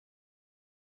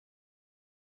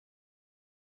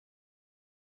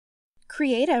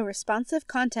Create a responsive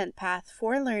content path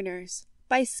for learners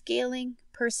by scaling,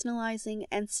 personalizing,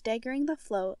 and staggering the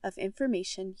flow of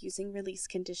information using release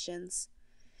conditions.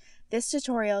 This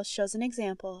tutorial shows an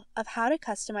example of how to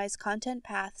customize content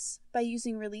paths by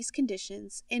using release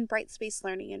conditions in Brightspace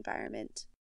Learning Environment.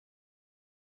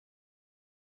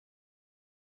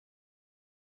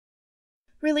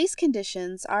 Release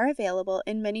conditions are available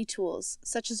in many tools,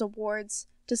 such as awards,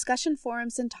 discussion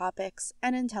forums and topics,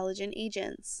 and intelligent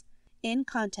agents. In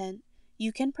content,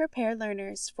 you can prepare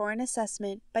learners for an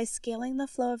assessment by scaling the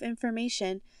flow of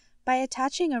information by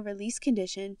attaching a release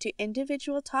condition to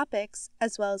individual topics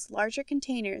as well as larger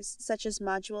containers such as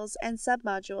modules and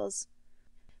submodules.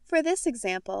 For this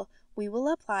example, we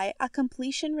will apply a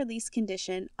completion release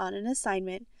condition on an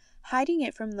assignment, hiding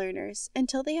it from learners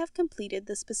until they have completed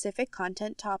the specific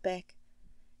content topic.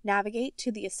 Navigate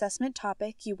to the assessment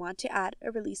topic you want to add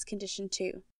a release condition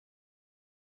to.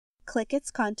 Click its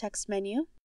context menu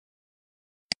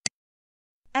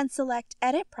and select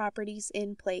Edit Properties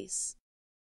in Place.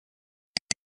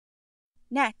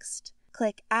 Next,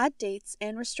 click Add Dates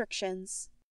and Restrictions.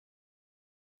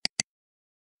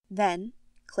 Then,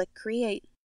 click Create.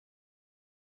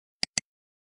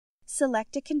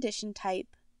 Select a condition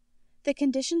type. The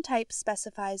condition type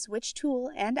specifies which tool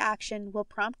and action will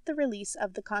prompt the release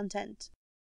of the content.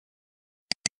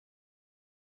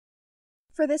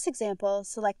 For this example,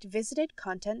 select Visited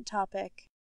Content Topic.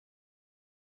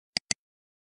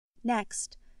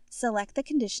 Next, select the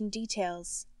condition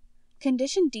details.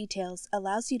 Condition details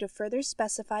allows you to further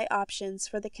specify options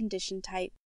for the condition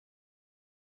type.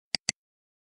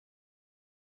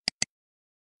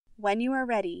 When you are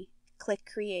ready, click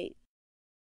Create.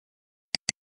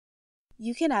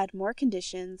 You can add more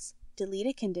conditions, delete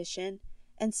a condition,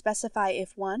 and specify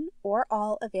if one or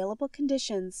all available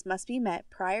conditions must be met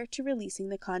prior to releasing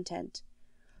the content.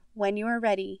 When you are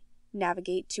ready,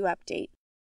 navigate to Update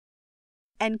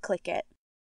and click it.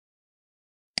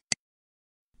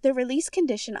 The release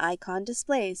condition icon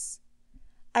displays.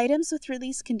 Items with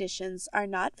release conditions are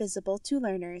not visible to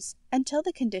learners until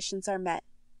the conditions are met.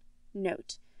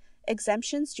 Note: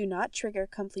 exemptions do not trigger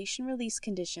completion release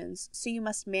conditions, so you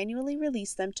must manually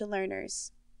release them to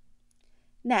learners.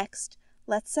 Next,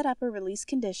 let's set up a release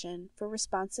condition for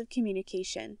responsive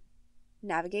communication.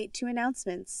 Navigate to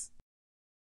Announcements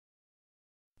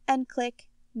and click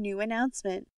New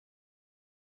Announcement.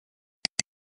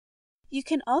 You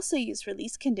can also use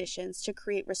release conditions to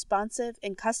create responsive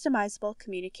and customizable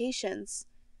communications.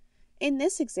 In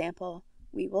this example,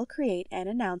 we will create an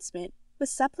announcement with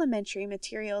supplementary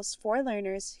materials for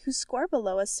learners who score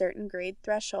below a certain grade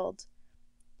threshold.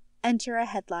 Enter a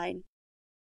headline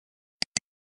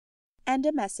and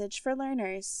a message for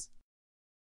learners.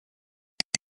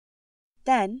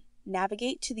 Then,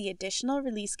 navigate to the Additional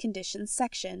Release Conditions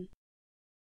section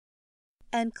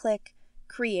and click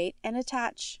Create and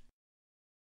Attach.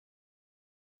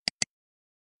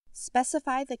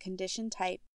 Specify the condition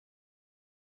type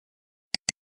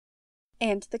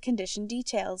and the condition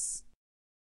details.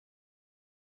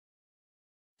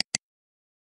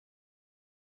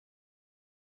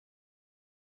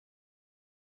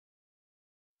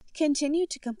 Continue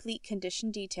to complete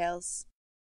condition details.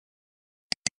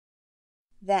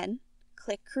 Then,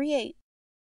 click Create.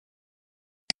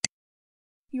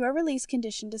 Your release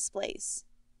condition displays.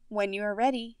 When you are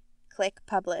ready, click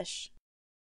Publish.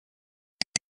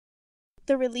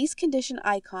 The release condition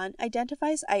icon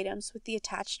identifies items with the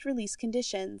attached release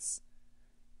conditions.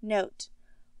 Note: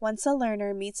 once a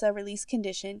learner meets a release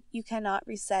condition, you cannot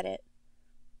reset it.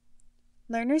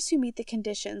 Learners who meet the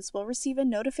conditions will receive a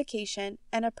notification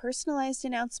and a personalized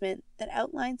announcement that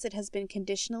outlines it has been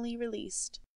conditionally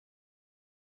released.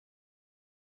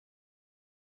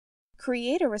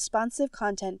 Create a responsive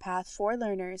content path for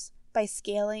learners by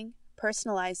scaling,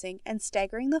 personalizing, and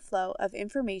staggering the flow of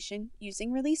information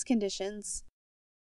using release conditions.